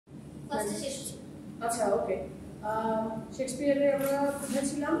ফার্স্টে শেষ ছিল। আচ্ছা ওকে, শেক্সপিয়ারে আমরা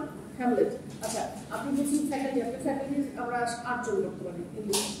পড়েছিলাম হ্যামলেট। আচ্ছা আপনি বলছেন ফ্যাকাল্টি, আপনার ফ্যাকাল্টি আমরা 8 জন বর্তমানে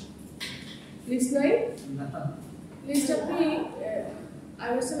ইংলিশ লিস্ট নাই, লিস্ট আপনি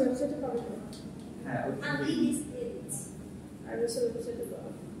আইওএস এর ওয়েবসাইটে পাবেন। হ্যাঁ আমি লিস্ট দিয়ে দিচ্ছি। আইওএস এর ওয়েবসাইটে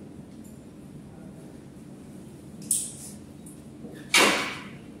পাবেন।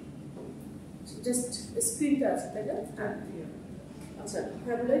 জাস্ট স্ক্রিনটা আছে তাই না? আচ্ছা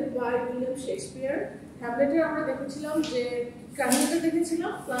হ্যামলেট বাই উইলিয়াম শেক্সপিয়ার। হ্যামলেটে আমরা দেখেছিলাম যে কাহিনীটা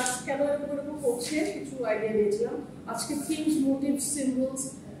দেখেছিলাম, প্লাস কেন এরকম হচ্ছে কিছু আইডিয়া দিয়েছিলাম। আজকে থিমস, মোটিভস, সিম্বলস,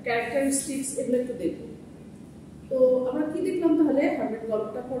 ক্যারেক্টারিস্টিক্স এগুলো একটু দেখব। তো আমরা কি দেখলাম তাহলে হ্যামলেট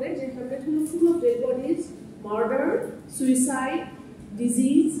গল্পটা পড়ে, যে হ্যামলেট হলো full of dead bodies, murder, suicide,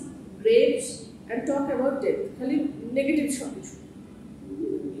 disease, reps and talk about death. খালি নেগেটিভ সব কিছু,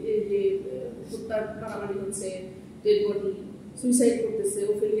 যে হত্যার মারামারি হচ্ছে, ডেড বডি, সুইসাইড করতেছে,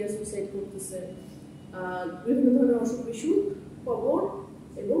 ওফেলিয়া সুইসাইড করতেছে, বিভিন্ন ধরনের অসুখ বিসুখ, কবর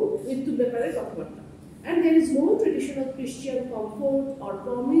এবং মৃত্যুর ব্যাপারে কথাবার্তা। And there is no traditional Christian comfort or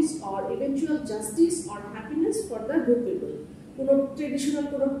promise or eventual justice or happiness for the good people. কোনো ট্রেডিশনাল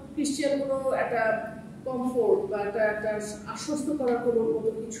কোনো খ্রিস্টান কোনো একটা কমফোর্ট বা একটা আশ্বস্ত করার কোনো মতো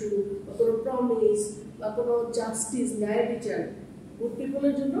কিছু, বা কোনো প্রমিস বা কোনো জাস্টিস, ন্যায় বিচার গুড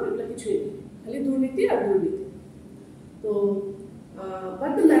পিপলের জন্য এগুলো কিছুই নেই, খালি দুর্নীতি আর দুর্নীতি। তো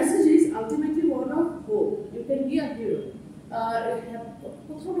but the message is ultimately one of hope. You can be a hero.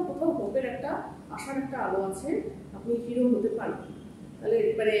 কোথাও না কোথাও হোপের একটা, আশার একটা আলো আছে, আপনি হিরো হতে পারেন। তাহলে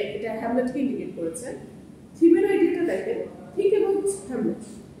মানে এটা হ্যামলেটকে ইন্ডিকেট করেছে। থিমের আইডিয়াটা দেখেন, think about Hamlet,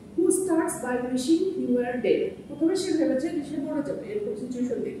 who starts by wishing he were dead. প্রথমে সে ভেবেছে যে সে মরে যাবে, এরকম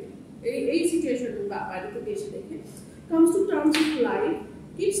সিচুয়েশন দেখে, এই সিচুয়েশন বাইরে থেকে এসে দেখে comes to terms with life,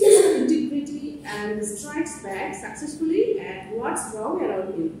 keeps his integrity and strikes back successfully at what's wrong around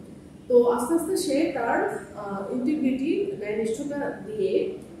him. তো আস্তে আস্তে সে তার ইন্টিগ্রিটি, ন্যায়নিষ্ঠতা দিয়ে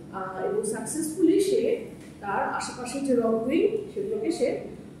এবং সাকসেসফুলি সে তার আশেপাশে যে রংরিং সেগুলোকে সে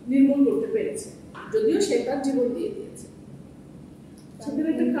নির্মূল করতে পেরেছে, যদিও সে তার জীবন দিয়ে দিয়েছে। সেখানে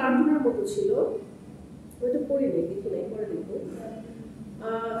একটা কার্টুনের মতো ছিল, ওইটা পড়ে নেই, দেখি নাই, পরে দেখবো।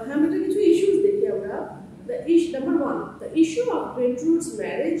 হ্যামলেটের কিছু ইস্যুস দেখি আমরা। Number 1, the issue of Gertrude's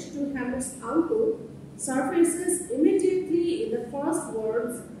marriage to Hamlet's uncle surfaces immediately in the first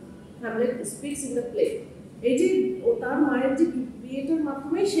words Hamlet speaks in the play. এই যে তার মায়ের যে বিয়েটার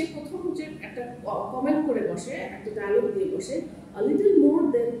মাধ্যমে সে প্রথম যে একটা কমেন্ট করে বসে, একটা ডায়লগ দিয়ে বসে, a little more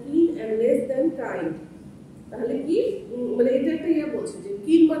than keen and less than kind। তাহলে কি মানে এটা একটা ইয়ে বলছে যে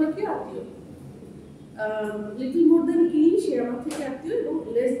কিন মানে কি আত্মীয়, লিটল মোর দ্যান কিন সে আমার থেকে আত্মীয়, এবং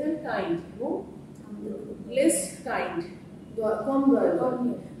লেস দ্যান কাইন্ড এবং লেস কাইন্ড, কম দয়ালু।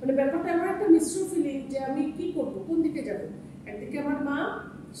 মানে ব্যাপারটা আমার একটা মিশ্র ফিলিং যে আমি কি করবো, কোন দিকে যাবো। একদিকে আমার মা,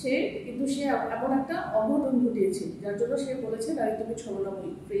 সে কিন্তু সে এমন একটা অঘটন ঘটিয়েছে যার জন্য সে বলেছে তাই তুমি ছলনাময়ী,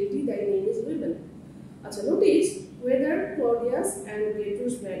 প্রেটি তাই নেম ইজ উইমেন। আচ্ছা notice whether Claudius and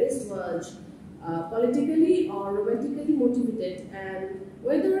Gertrude's marriage was politically or romantically motivated, and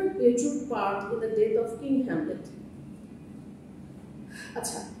whether Gertrude part in the death of King Hamlet.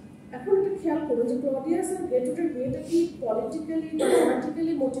 আচ্ছা এখন একটা খেয়াল করো যে ক্লডিয়াস আর গেরট্রুডের বিয়েটা কি পলিটিক্যালি বা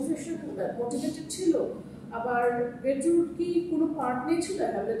রোমান্টিক্যালি মোটিভেটেড ছিল, আবার গেরট্রুড কি কোনো পার্ট নিয়েছিল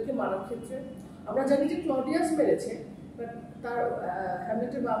হ্যামলেটকে মারার ক্ষেত্রে? আমরা জানি যে ক্লডিয়াস মেরেছে, বাট তার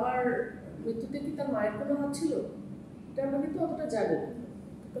হ্যামলেটের বাবার মৃত্যুতে কি তার মায়ের কোনো হাত ছিল? এটা আমরা কিন্তু অতটা জানি না,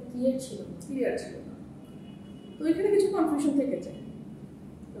 ক্লিয়ার ছিল না। তো এখানে কিছু কনফিউশন থেকে যায়।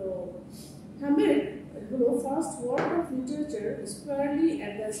 তো হ্যামলেট হলো first work of literature squarely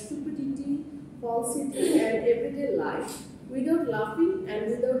at the stupidity, falsity and everyday life without laughing and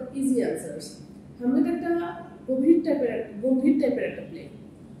without easy answers. Hamlet একটা গম্ভীর টাইপের একটা প্লে,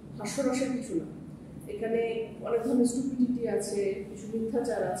 হাস্যরসের কিছু না। এখানে অনেক ধরনের স্টুপিডিটি আছে, কিছু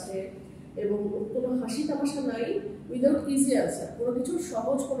মিথ্যাচার আছে, এবং কোনো হাসি তামাশা নাই, উইদাউট ইজি অ্যান্সার, কোনো কিছু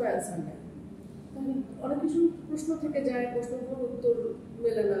সহজ কোনো অ্যান্সার নাই। অনেক কিছু প্রশ্ন থেকে যায়, প্রশ্নগুলোর উত্তর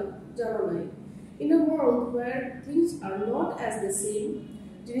মেলে না, জানা নাই। In a world where things are not as they seem,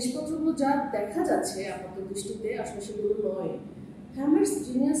 জিনিসপত্রগুলো যা দেখা যাচ্ছে আপাত দৃষ্টিতে আসলে সেগুলো নয়। Hamlets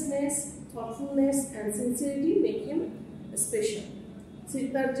জিনিয়াসনেস, থটফুলনেস and sincerity make him special.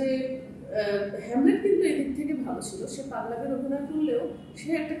 তার যে হ্যামলেট কিন্তু এদিক থেকে ভালো ছিল, সে পাগলামের অভিনয় করলেও সে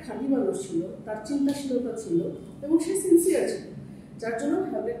একটা খাঁটি মানুষ ছিল, তার চিন্তাশীলতা ছিল এবং সে সিনসিয়ার ছিল, যার জন্য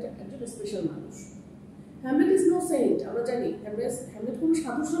হ্যামলেট একজন স্পেশাল মানুষ। হ্যামলেট ইজ নো সেন্ট, আমরা জানি হ্যামলেট কোনো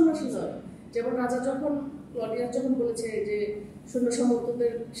সাধু সন্ন্যাসী নয়। যেমন রাজা যখন ক্লডিয়াস যখন বলেছে যে সৈন্য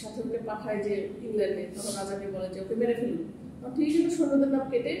সামন্তদের সাথে ওকে পাঠায় যে ইংল্যান্ডে, তখন রাজাকে বলে যে ওকে মেরে ফেলুন, ঠিক কিন্তু সৈন্যদের নাম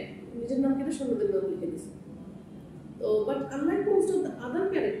কেটে, নিজের নাম কেটে সৈন্যদের নাম লিখে দিয়েছে। তো but unlike most of the other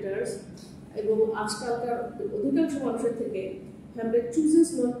characters, আজকালকার অধিকাংশ মানুষের থেকে Hamlet chooses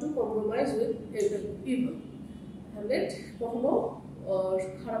not to compromise with evil. Hamlet কখনো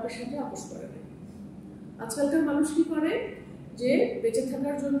খারাপের সাথে আপোষ করে না। আজকালকার মানুষ কি করে, যে বেঁচে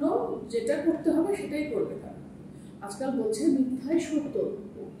থাকার জন্য যেটা করতে হবে সেটাই করবে। তারা আজকাল বলছে মিথ্যাই সত্য,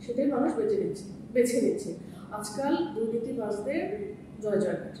 সেটাই মানুষ বেছে নিচ্ছে। আজকাল দুর্নীতিবাজদের জয়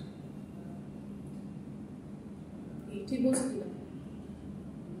জয়কার। ঠিক বলছি কিনা?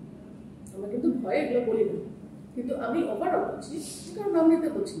 আমরা কিন্তু ভয়ে এগুলো বলি না, কিন্তু আমি ওভারঅল বলছি, কারণ নাম নিতে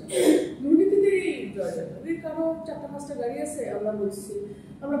বলছি না। দুর্নীতিতেই জয় জয়কার। কারো 4-5টা গাড়ি আছে, আমরা বলছি,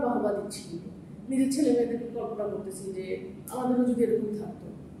 আমরা বাহবা দিচ্ছি, নিজের ছেলে মেয়েদেরকে কল্পনা করতেছি যে আমাদেরও যদি এরকম থাকতো,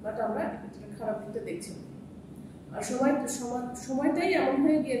 বাট আমরা খারাপ দিকটা দেখছি না। আর সময়টাই এমন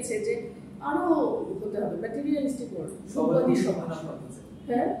হয়ে গিয়েছে যে আরো হতে হবে ম্যাটেরিয়ালিস্টিক ওয়ার্ল্ড, সবারই সমাজ।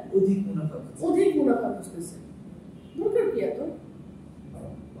 হ্যাঁ, অধিক মুনাফা খুঁজতেছে। দরকার কি এত?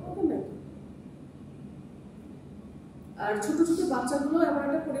 আর ছোট ছোট বাচ্চাগুলো এমন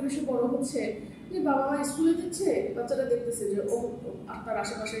একটা পরিবেশে বড় হচ্ছে যে বাবা মা স্কুলে দিচ্ছে, বাচ্চারা দেখতেছে যে ও তার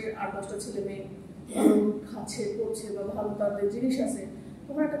আশেপাশে 8-10টা ছেলে মেয়ে খাচ্ছে, পড়ছে বা ভালো তাদের জিনিস আছে,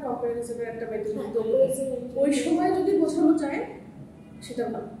 তোমার একটা কম্পারিজনের একটা মেন্টালিটি। ওই সময় যদি বোঝানো যায় সেটা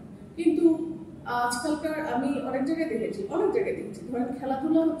ভালো। কিন্তু আজকালকার আমি অনেক জায়গায় দেখেছি, ধরেন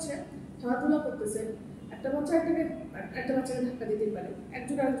খেলাধুলা হচ্ছে, খেলাধুলা করতেছে, একটা বাচ্চাকে ধাক্কা দিতেই পারে,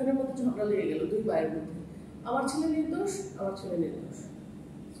 একজন আরেকজনের মধ্যে ঝগড়া লেগে গেল, দুই ভাইয়ের মধ্যে, আমার ছেলে নির্দোষ, আমার ছেলে নির্দোষ।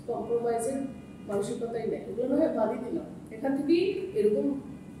 কম্প্রোমাইজের মানসিকতাই নেই, ওগুলো নয় বাদই দিলাম। এখান থেকেই এরকম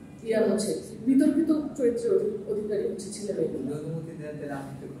ইয়া হচ্ছে, বিতর্কিত চরিত্রের অধিকারী হচ্ছে ছেলে মেয়েগুলো।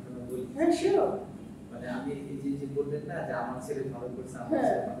 হ্যাঁ, শিওর। মানে আমি এই যে বললেন না যে আমার ছেলে ভালো করছে,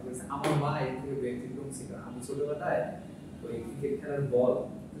 আমার মা এর থেকে ব্যতিক্রম ছিল। আমি ছোটবেলায় ওই ক্রিকেট খেলার বল,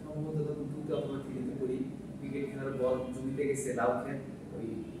 সম্ভবত তখন 2তে অথবা 3তে পড়ি, ক্রিকেট খেলার বল জমিতে গেছে, লাউ খেত ওই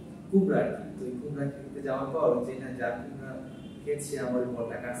কুমড়া আর কি। তো ওই কুমড়া খেতে যাওয়ার পর যে না যার কুমড়া খেয়েছে আমার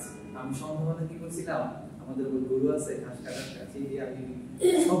বলটা কাটছে, আমি সম্ভবত কি করছিলাম, আমাদের ওই গরু আছে ঘাস কাটার কাছে গিয়ে আমি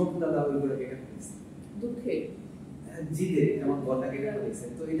সবগুলা লাউ করে কেটে ফেলেছি দুঃখে, জিদে আমার বলটা কেটে ফেলেছে।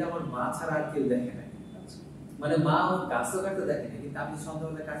 তো এটা আমার মা ছাড়া আর কেউ দেখে না। মানে মা ও গাছও কাটতে দেখেনি, কিন্তু আমি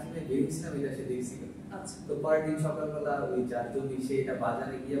সন্ধ্যাবেলা কাছে নিয়ে বেরিয়েছিলাম, এটা সে দেখছিল। তো পরের দিন সকালবেলা ওই যার জমি সে এটা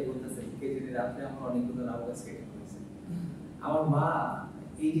বাজারে গিয়ে বলতেছে কেটে রাত্রে আমার অনেকগুলো লাউ গাছ কেটে ফেলেছে। আমার মা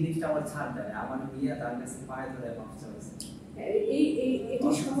এই জিনিসটা আমার ছাড় দেয়, আমার মিয়া তার কাছে পায়ে ধরে মাফ চাইছে। এটি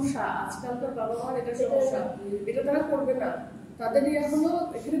সমস্যা, আজকালকার বাবা মার এটা সমস্যা, এটা তারা করবে না। তাদের ইয়া হলো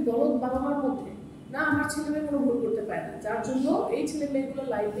এখানে দরদ বাবা মার মধ্যে, না আমার ছেলে মেয়ে কোনো ভুল করতে পারে না, যার জন্য এই ছেলে মেয়েগুলো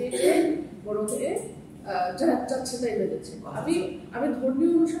লাইফে বড় হয়ে যাচ্ছে তাই হয়ে যাচ্ছে। আমি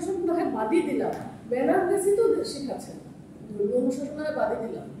ধর্মীয় অনুশাসন নয় বাদই দিলাম, ম্যানার বেসি তো শেখাচ্ছে না, ধর্মীয় অনুশাসন নয় বাদই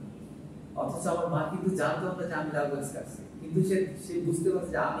দিলাম। অথচ আমার মা কিন্তু জানতো না যে আমি লাউ গাছ কাটছি, কিন্তু সে বুঝতে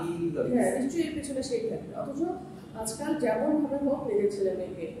পারছে যে আমি নিশ্চয়ই এর পেছনে সেই থাকবে। অথচ আজকাল যেমন ভাবে হোক নিজের ছেলে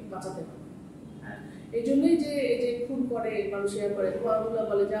মেয়েকে বাঁচাতে হবে। এই জন্যই যে খুন করে মানুষ ইয়া করে, মাগুলা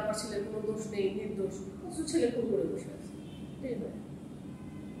বলে যে আমার ছেলের কোনো দোষ নেই, নির্দোষ, অথচ ছেলে খুন করে বসে আছে। ঠিক নয়,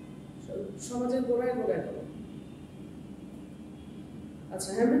 সমাজের গোড়ায় গোড়ায় বলো। আচ্ছা,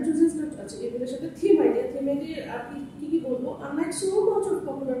 হ্যামলেট চুজেস নট, আচ্ছা এগুলোর সাথে থিম আইডিয়া আর কি বলবো। Unlike so much of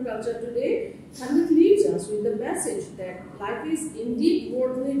popular culture today, Hamlet leaves us with the message that life is indeed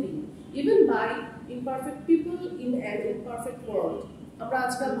worth living, even by imperfect people in an imperfect world. আমরা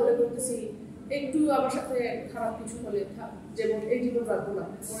আজকাল বলে করতেছি একটু আমার সাথে খারাপ কিছু হলে যেমন এই জীবন রাখবো না,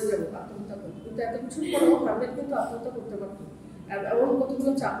 মরে যাবো, আত্মহত্যা করবো, কিন্তু এত কিছু পরেও হ্যামলেট কিন্তু আত্মহত্যা করতে পারতো। এমন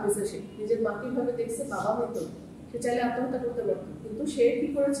কতগুলো চাপ নিয়েছে সে, নিজের মাকে ভাবে দেখছে, বাবা হতো, সে চাইলে আত্মহত্যা করতে পারতো, কিন্তু সে কি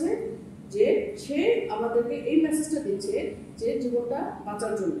করেছে যে সে আমাদেরকে এই মেসেজটা দিচ্ছে যে জীবনটা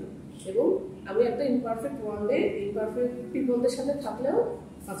বাঁচার জন্য, এবং আমি একটা ইমপারফেক্ট ওয়ার্ল্ডে ইমপারফেক্ট পিপলদের সাথে থাকলেও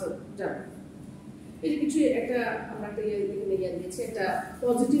বাঁচা যাবে। এই কিছু একটা আমরা একটা এখানে দিয়েছি, একটা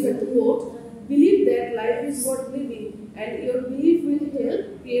পজিটিভ একটা coat, believe that life is worth living and your believe will help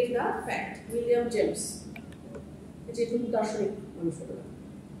create the fact, William James. যে কিন্তু দার্শনিক মানুষ হতে পারে।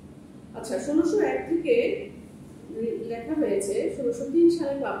 আচ্ছা, 1601 থেকে লেখা হয়েছে, 1603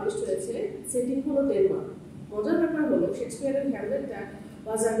 সালে পাবলিশ হয়েছে, সেটিং হলো ডেনমার্ক। মজার ব্যাপার হলো শেক্সপিয়ারের হ্যামলেটটা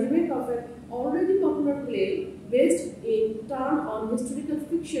was a remake of an already popular play based in turn on historical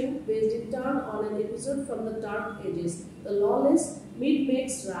fiction, based in turn on an episode from the Dark Ages, the lawless mid-Max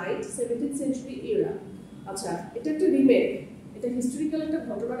right 17th century era. আচ্ছা, এটা একটা remake, এটা historical একটা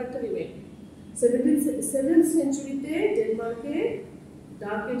ঘটনার একটা remake. 7th সেঞ্চুরিতে ডেনমার্কে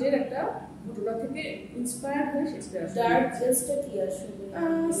dark এজের একটা ঘটনা থেকে ইন্সপায়ার হয়ে শেক্সপিয়ার। ডার্ক এজটা কি আসলে?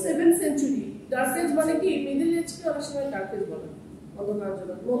 7th century. ডার্ক এজ মানে কি? মিডল এজকে অনেক সময় ডার্ক এজ বলে, অন্ধকার যুগ,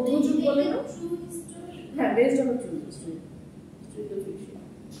 মধ্যযুগ বলে না? হ্যাঁ, based own true history, historical fiction.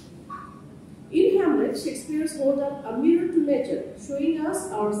 Shakespeare's hold up a mirror to nature, showing us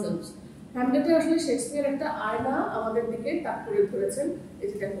ourselves. হ্যামলেটে আসলে শেক্সপিয়ার একটা আয়না আমাদের দিকে তাক করে ধরেছেন। এই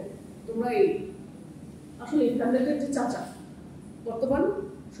যে দেখো তোমরা এই আসলে হ্যামলেটের যে চাচা বর্তমান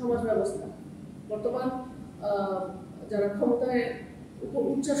সমাজ ব্যবস্থা, বর্তমান যারা ক্ষমতায়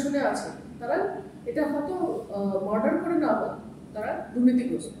উচ্চাসনে আছে তারা এটা হয়তো মডার্ন করে না হোক, তারা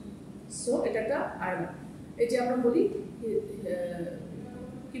দুর্নীতিগ্রস্ত। সো এটা একটা আয়না। এই যে আমরা বলি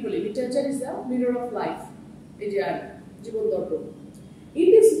কি বলি, literature is the mirror of life. এই যে আয়না, জীবন দর্পণ।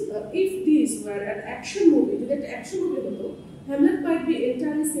 If these were an action movie, যদি একটা অ্যাকশন মুভি হতো, Hamlet might be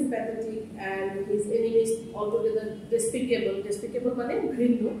entirely sympathetic and his enemies altogether despicable. Despicable মানে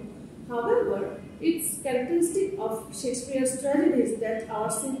ঘৃণ্য। However, it's characteristic of Shakespeare's tragedies that our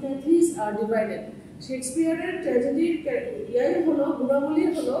sympathies are divided. শেক্সপিয়ারের ট্র্যাজেডির হলো, গুণাবলী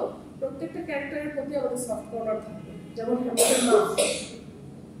হলো প্রত্যেকটা ক্যারেক্টারের প্রতি আমাদের সফট কর্নার থাকে। যেমন হ্যামলেটের মা,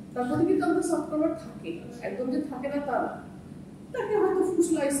 তার প্রতি কিন্তু আমাদের সফট কর্নার থাকে, একদম যে থাকে না তা না। তাকে হয়তো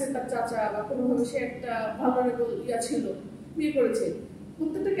ফুসলাইছে তার চাচা বা কোনোভাবে সে একটা ভালনারেবল ছিল, বিয়ে করেছে।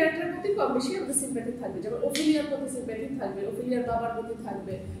 প্রত্যেকটা ক্যারেক্টারের প্রতি কম বেশি আমাদের সিম্প্যাথি থাকবে। যেমন ওফেলিয়ার প্রতি সিম্প্যাথি থাকবে, ওফেলিয়ার বাবার প্রতি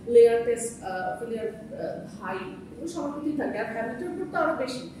থাকবে, লেয়ারটেস ওফেলিয়ার ভাই, এগুলো সবার প্রতি থাকে। আর হ্যামলেটের উপর তো আরো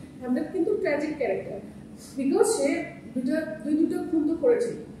বেশি। হ্যামলেট কিন্তু ট্র্যাজিক ক্যারেক্টার, বিকজ সে দুটো খুন তো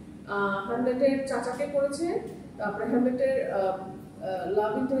করেছে। হ্যামলেটের চাচাকে করেছে, তারপরে হ্যামলেটের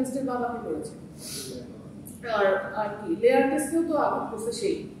লাভ ইন্টারেস্টের বাবাকে করেছে, আর কি লেয়ারটেসকেও তো আঘাত করছে,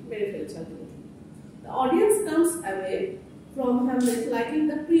 সেই মেরে ফেলেছে। The audience comes away from Hamlet liking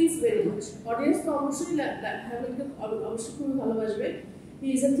the prince very much. Audience তো অবশ্যই হ্যামলেটকে অবশ্যই খুবই ভালোবাসবে। He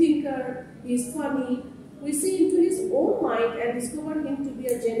is a thinker, he is funny. We see into his own mind and discover him to be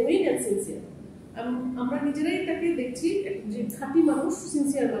a genuine and sincere. আমরা নিজেরাই তাকে দেখছি যে খাঁটি মানুষ,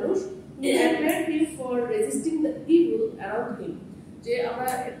 সিনসিয়ার মানুষ। We admire him for resisting the evil around him. যে আমরা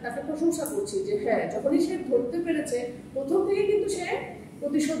তাকে প্রশংসা করছি যে হ্যাঁ, যখনই সে ধরতে পেরেছে প্রথম থেকে কিন্তু সে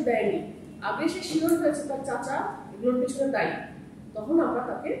প্রতিশোধ দেয়নি। আগে সে শিওর হয়েছে তার চাচা এগুলোর পিছনে দায়ী, তখন আমরা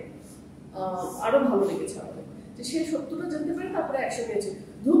তাকে আরো ভালো লেগেছে আমাদের যে সে সত্যটা জানতে পারে, তারপরে অ্যাকশন নিয়েছে,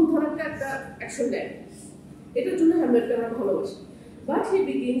 ধুমধারাক্কা একটা অ্যাকশন নেয়। এটার জন্য হ্যামলেটকে আমরা ভালোবাসি। But he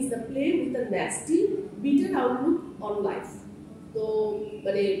begins the play with a nasty, bitter outlook on life. তো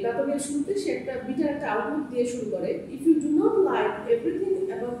মানে নাটকের শুরুতে সে একটা বিটার একটা আউটলুক দিয়ে শুরু করে। If you do not like everything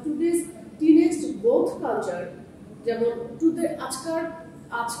about today's teenage goth culture, যেমন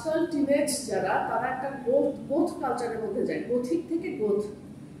আজকাল টিনেজ যারা, তারা একটা গোথ কালচারের মধ্যে যায়, গথিক থেকে গোথ।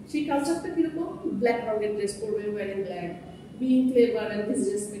 সেই কালচারটা কিরকম, ব্ল্যাক রঙের ড্রেস পরবে, wiring black, being clever and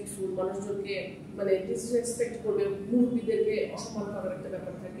disrespectful, মানুষজনকে মানে ডিসরেসপেক্ট করবে, মুরব্বীদেরকে অসম্মান করার একটা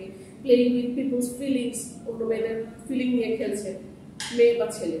ব্যাপার থাকে, প্লেইং উইথ পিপলস ফিলিংস, অন্য মেয়েদের ফিলিং নিয়ে খেলছে, মেয়ে বা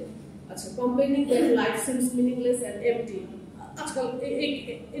ছেলে। আচ্ছা, complaining that life seems meaningless and MT. আজকাল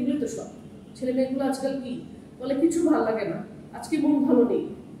এগুলো তো সব ছেলে মেয়েগুলো আজকাল কি বলে, কিছু ভালো লাগে না, আজকে মন ভালো নেই,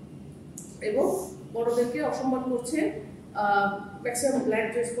 এবং বড়দেরকে অসম্মান করছে, ম্যাক্সিমাম ব্ল্যাক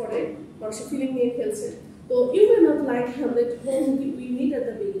ড্রেস পরে, মানুষের ফিলিং নিয়ে খেলছে। তো you may not like Hamlet home we meet at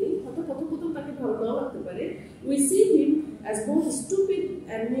the beginning, হয়তো প্রথম তাকে ভালো নাও লাগতে পারে। We see him as both stupid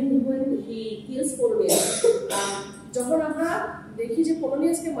and mean when he kills পোলোনিয়াস। যখন আমরা দেখি যে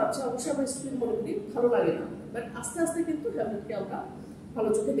পোলোনিয়াসকে মারছে, অবশ্যই আমরা স্টুপিড মনে করি, ভালো লাগে না, বাট আস্তে আস্তে কিন্তু হ্যামলেটকে আমরা ভালো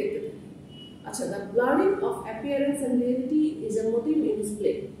চোখে দেখতে থাকি। আচ্ছা, the blurring of appearance and reality is a motive in this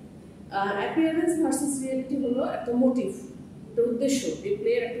play. Appearance versus reality হলো একটা মোটিভ, একটা উদ্দেশ্য, এই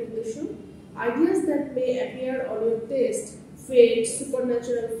প্লের একটা উদ্দেশ্য। Ideas that may appear on your taste, fate,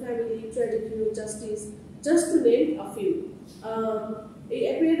 supernatural, family, tragic hero, justice, just to name a few. এই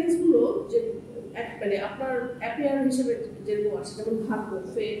appearance গুলো যে মানে আপনার অ্যাপিয়ার হিসেবে যেরকম আছে, যেমন ভাগ্য,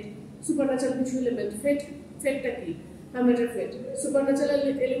 ফেট, সুপারন্যাচারাল কিছু এলিমেন্ট। ফেটটা কি, হ্যামলেটের ফেট। সুপারন্যাচারাল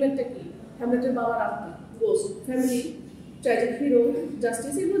এলিমেন্টটা কি, হ্যামলেটের বাবার আত্মা, ghost. Family, tragic hero,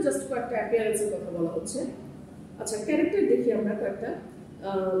 justice, এগুলো জাস্ট কয়েকটা অ্যাপিয়ারেন্সের কথা বলা হচ্ছে। আচ্ছা, ক্যারেক্টার দেখি আমরা কয়েকটা।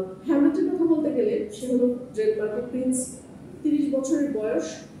 হ্যামলেটের কথা বলতে গেলে সে হলো ডেনমার্কের প্রিন্স, 30 বছরের বয়স,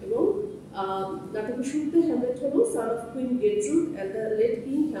 এবং নাটকের শুরুতে হ্যামলেট হলো son of Queen Gertrude and the late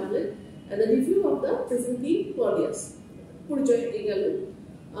King Hamlet and the nephew of the present King Claudius. পরিচয় এই গেল।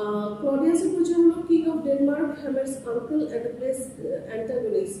 ক্লডিয়াসের পরিচয় হলো king of Denmark, Hamlets uncle and the place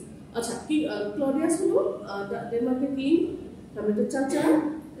antagonist. আচ্ছা, ক্লডিয়াস হলো ডেনমার্কের কিং, হ্যামলেটের চাচা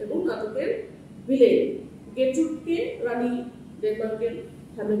এবং নাটকের ভিলেন। গেট্রুডকে রানী ডেনমার্কের,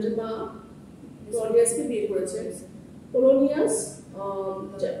 হ্যামলেটের মা, ক্লডিয়াসকে বিয়ে করেছে। পোলোনিয়াস,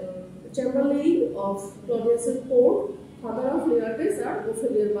 চ্যাম্বারলেইন অফ ক্লডিয়াসের কোর্ট, ফাদার অফ লিয়ার্টেস আর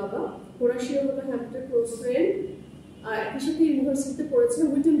ওফেলিয়ার বাবা। হোরাসিও হলো হ্যামলেটের ক্লোজ ফ্রেন্ড, একই সাথে ইউনিভার্সিটিতে পড়েছে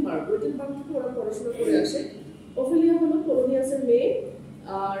উইটেনবার্গ থেকে ওরা পড়াশোনা করে আসে। ওফেলিয়া হলো পোলোনিয়াসের মেয়ে,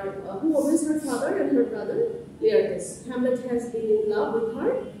 who obeys her father and her brother, Laertes. Hamlet has been in love with her.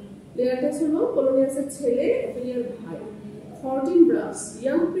 Laertes হলো Polonius's ছেলে, Ophelia's ভাই. Fortinbras,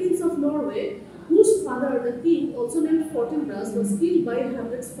 young prince of Norway, whose father, the king, also named Fortinbras, was killed by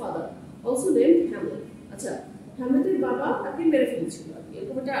Hamlet's father, also named Hamlet. আচ্ছা, Hamlet's বাবা তাকে মেরে ফেলেছিল।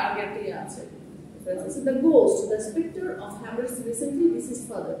 এরকম একটা আগে একটা আছে। The ghost, the specter of Hamlet's recently deceased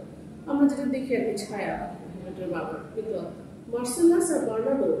father. আমরা যেটা দেখি আর কি ছায়া Hamlet's বাবা, কিন্তু Marcellus আর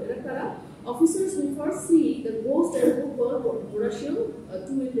Bernardo এরা কারা? Officers who first see the ghost and who call Horatio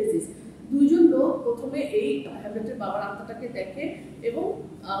two witnesses. দুইজন লোক প্রথমে এই হ্যামলেটের বাবার আত্মাটাকে দেখে এবং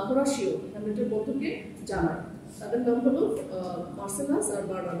হোরাসিও হ্যামলেটের বন্ধুকে জানায়। তাদের নাম হলো মার্সেলাস আর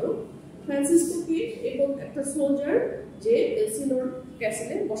বার্নার্ডো। ফ্রান্সিসকো কি এবং একটা সোলজার যে এলসিনোর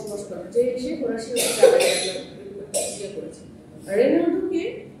ক্যাসেলে বসবাস করে, যে এসে হোরাসিওকে জানায় করেছে। রেনাল্ডোকে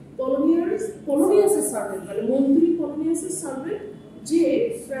পোলোনিয়াসের সার্ভেন্ট, মানে মন্ত্রী পোলোনিয়াসের সার্ভেন্ট, যে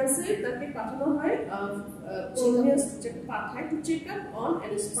ফ্রান্সে তাকে পাঠানো হয়, পোলোনিয়াস যাকে পাঠায় two check up on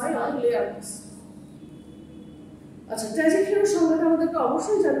and spy on লেয়ার্টেস। আচ্ছা, ট্র্যাজিক হিরো সংজ্ঞাটা আমাদেরকে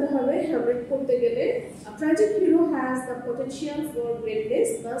অবশ্যই জানতে হবে হ্যামলেট পড়তে গেলে। Tragic hero has the potential for greatness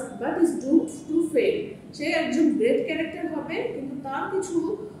but is doomed two fail. সে একজন গ্রেট ক্যারেক্টার হবে, কিন্তু তার কিছু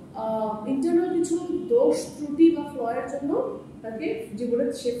ইন্টারনাল কিছু দোষ ত্রুটি বা ফ্লয়ের জন্য তাকে জীবনে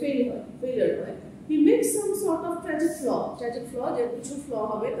সে ফেলিয়ার হয়। He makes some sort of tragic flaw, যে কিছু ফ্ল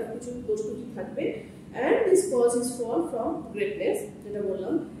হবে, তার কিছু দোষ ত্রুটি থাকবে, and this causes his fall from greatness, যেটা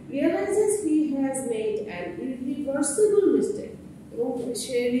বললাম, realizes he has made an irreversible mistake, এবং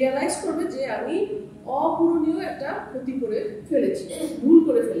সে রিয়ালাইজ করবে যে আমি অপূরণীয় একটা ক্ষতি করে ফেলেছি, ভুল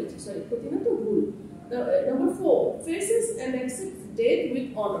করে ফেলেছি, সরি ক্ষতি না তো ভুল। Number 4, faces and accepts death with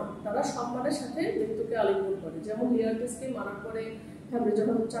honor. তারা সম্মানের সাথে মৃত্যুকে আলিঙ্গন করে, যেমন লিয়ার্টেসকে মারার পরে হ্যামলেট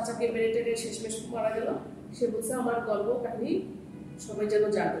যখন চাচাকে মেরে টেনে শেষমেশ মারা গেল, সে বলছে আমার গল্প কাহিনী সবাই যেন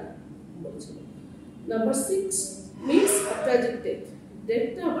জানে বলছিল। নাম্বার 6, মিটস আ ট্র্যাজিক ডেথ।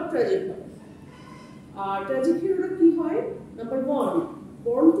 ডেথটা আবার ট্র্যাজিক হয়। আর ট্র্যাজিক হিরোরা কি হয়? নাম্বার 1,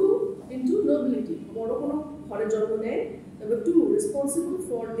 born into nobility, বড় কোনো ঘরে জন্ম নেয়। Number 2, responsible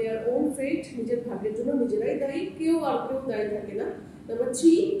for their own fate, নিজের ভাগ্যের জন্য নিজেরাই দায়ী, কেউ দায়ী থাকে না। Number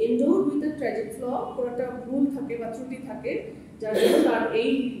 3, endowed with a tragic flaw, কোনো একটা ভুল থাকে বা ত্রুটি থাকে যার জন্য তার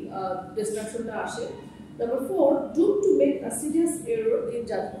এই ডিস্ট্রাকশনটা আসে। Number 4, doomed to make a serious error in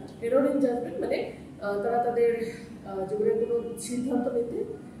judgment, মানে তারা তাদের জীবনের কোনো সিদ্ধান্ত নিতে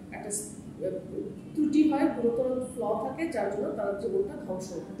একটা ত্রুটি হয়, গুরুতর ফ্ল থাকে, যার জন্য তার জীবনটা ধ্বংস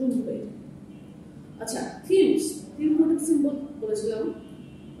ডুম হয়ে যায়। আচ্ছা, থিমস মোটিভ সিম্বল বলেছিলাম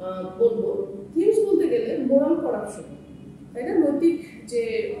বলবো। থিমস বলতে গেলে মোরাল করাপশন, তাই না, নৈতিক যে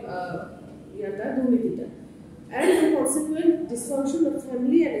ইয়াটা দুর্নীতিটা, and the consequent dysfunction of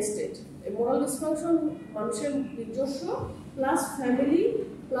family and state. A moral dysfunction মানুষের নিজস্ব প্লাস ফ্যামিলি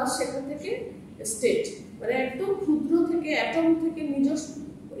প্লাস সেখান থেকে স্টেট, মানে একদম ক্ষুদ্র থেকে অ্যাটম থেকে নিজস্ব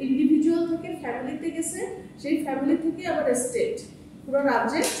ইন্ডিভিজুয়াল থেকে ফ্যামিলিতে গেছে, সেই ফ্যামিলি থেকে আবার স্টেট, পুরো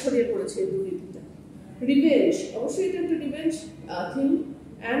রাজ্যে ছড়িয়ে পড়েছে এই দুর্নীতিটা। রিভেঞ্জ, অবশ্যই এটা একটা revenge theme,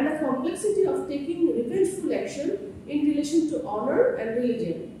 and the complexity of taking revengeful action in relation to honor and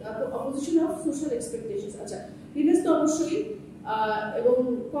religion, the opposition of social expectations. আচ্ছা, রিভেঞ্জ তো অবশ্যই, এবং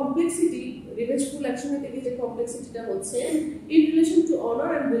কমপ্লেক্সিটি, রিভেঞ্জফুল অ্যাকশনের থেকে যে কমপ্লেক্সিটিটা হচ্ছে in relation to honour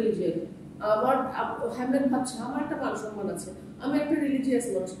and religion. আমার হ্যামলেট ভাবছে আমার একটা মান সম্মান আছে, আমি একটা রিলিজিয়াস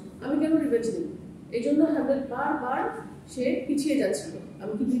মানুষ, আমি কেন রিভেঞ্জ নিব? এই জন্য হ্যামলেট বারবার সে পিছিয়ে যাচ্ছিল,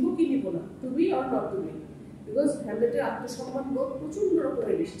 আমি কি দিব কি নিব না, two be or not to B, because হ্যামলেটের আত্মসম্মান বোধ প্রচন্ড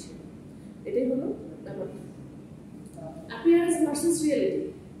রকমের বেশি ছিল। এটাই হলো ব্যাপার। Appearance versus reality,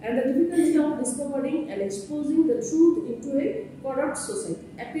 and the difficulty of discovering and exposing the truth into a corrupt society.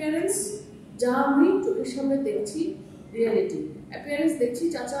 Appearance, যা আমি চোখের সামনে দেখছি, রিয়েলিটি। অ্যাপিয়ারেন্স দেখছি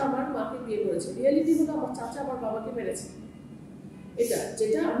চাচা আমার মাকে বিয়ে করেছে, রিয়েলিটি হলো আমার চাচা আমার বাবাকে মেরেছে। এটা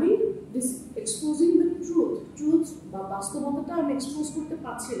যেটা আমি এক্সপোজিং দ্য ট্রুথ বা বাস্তবতাটা আমি এক্সপোজ করতে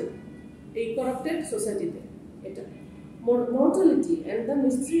পারছি না এই করাপ্টেড সোসাইটিতে। এটা mortality and the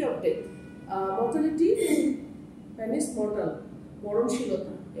mystery of death. Mortality প্যানিস mortal,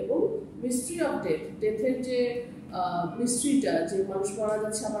 মরণশীলতা, এবং মিস্ট্রি অফ ডেথের যে মিস্ট্রিটা, যে মানুষ মারা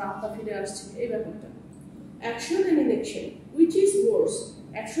যাচ্ছে আবার আত্মা ফিরে আসছে, এই ব্যাপারটা। Action and inaction, which is Wars?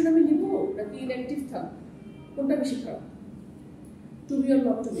 Action আমি নিব নাকি ইনঅ্যাক্টিভ থাকবো, কোনটা বেশি খারাপ? Two be or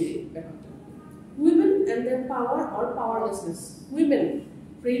not to B ব্যাপারটা। Women and there power or পাওয়ারলেসনেস। Women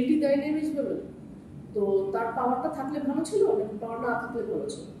friendly dynamics বলবেন, তো তার পাওয়ারটা থাকলে ভালো ছিল নাকি পাওয়ার না থাকলে ভালো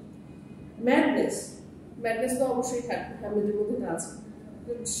ছিল? ম্যাডনেস তো অবশ্যই থাকবে, হ্যামলেটের মধ্যে এটা আছে।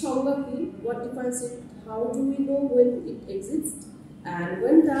 সংজ্ঞা কি? What defines it? How do we know when it exist and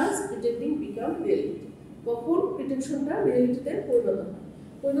when does pretending become reality? কখন প্রিটেনশনটা রিয়েলিটিতে পরিণত হয়?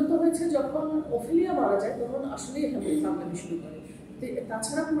 পরিণত হয়েছে যখন অফেলিয়া মারা যায় তখন আসলেই হ্যামলেট পাগলামি শুরু করে।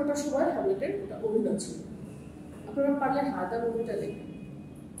 তাছাড়া পুরোটা সময় হ্যামলেটের অভিনয় ছিল। আপনারা পারলে হায়দার মুভিটা দেখবেন।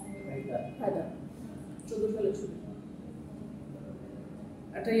 হায়দার 14 সালে ছবি,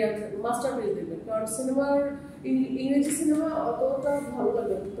 একটা মাস্টারপিস দেখবেন। কারণ সিনেমার ইংরেজি সিনেমা অতটা ভালো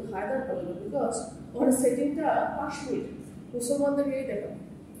লাগে কিন্তু হায়দার ভালো লাগে, বিকজ ওখানে সেটিংটা কাশ্মীর, মুসলমানদেরকে দেখা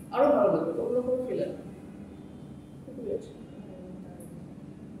আরো ভালো লাগবে, অন্যরকম ফিল আসবে।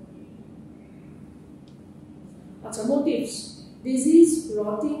 আচ্ছা, motives: disease,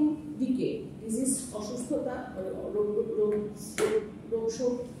 rotting, decay. Disease অসুস্থতা, মানে রোগ,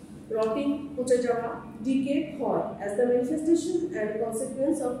 রটিং পচে যাওয়া, ডিকে ক্ষয়, as the manifestation and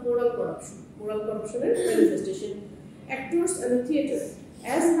consequence of moral corruptionের manifestation. Actors and the theatre,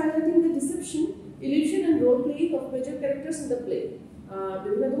 as highlighting the deception, illusion and role playing of major characters in the play.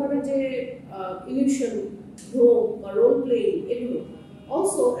 বিভিন্ন ধরনের যে illusion, ভ্রম বা রোল প্লেইং, এগুলো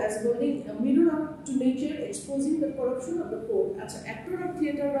also as holding a mirror up to nature, exposing the corruption of the court. আচ্ছা, actor আর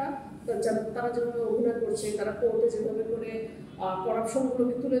থিয়েটাররা তারা যেভাবে অভিনয় করছে, তারা কোর্টে যেভাবে করে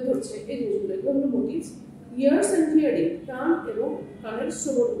করাপশনগুলোকে তুলে ধরছে, এই জিনিসগুলো এগুলো হলো মোটিভস। ইয়ার্স অ্যান্ড হিয়ারিং, কান এবং কানের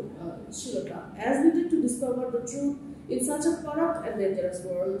শ্রবণশীলতা, as needed to discover the truth in such a corrupt and dangerous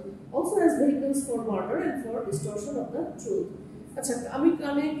world, also as vehicles for murder and for distortion of the truth. আচ্ছা, আমি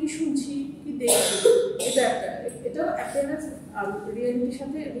কানে কি শুনছি, কি দেখছি, এটা অ্যাপিয়ারেন্স আর রিয়েলিটির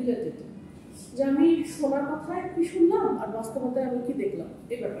সাথে রিলেটেড, যে আমি শোনার কথায় কি শুনলাম আর বাস্তবতায় আমি কি দেখলাম,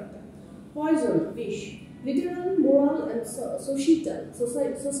 এই ব্যাপারটা। পয়জন, বিষ, লিটারাল, মোরাল অ্যান্ড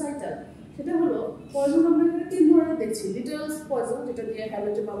সোসাইটাল। সেটা হলো পয়জন আমরা এখানে 3 ধরনের দেখছি: লিটারাল পয়জন, যেটা দিয়ে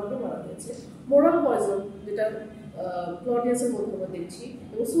হ্যামলেটের বাবাকে মারা হয়েছে; মোরাল পয়জন, যেটা ক্লডিয়াসের মধ্যে আমরা দেখছি;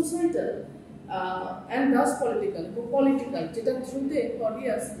 এবং সোসাইটাল and thus political, যেটা থ্রুতে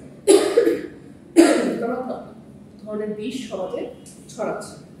ক্লডিয়াস ধরনের বিষ সমাজে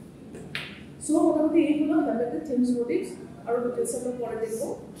ছড়াচ্ছে। সো মোটামুটি এইগুলো হ্যামলেটের থিমস, মোটিভস। আরো ডিটেলস আমরা পরে দেখবো।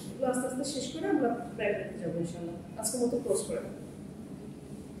 আস্তে আস্তে শেষ করে আমরা প্র্যাকটিসে যাবো ইনশাআল্লাহ। আজকের মতো ক্লোজ করে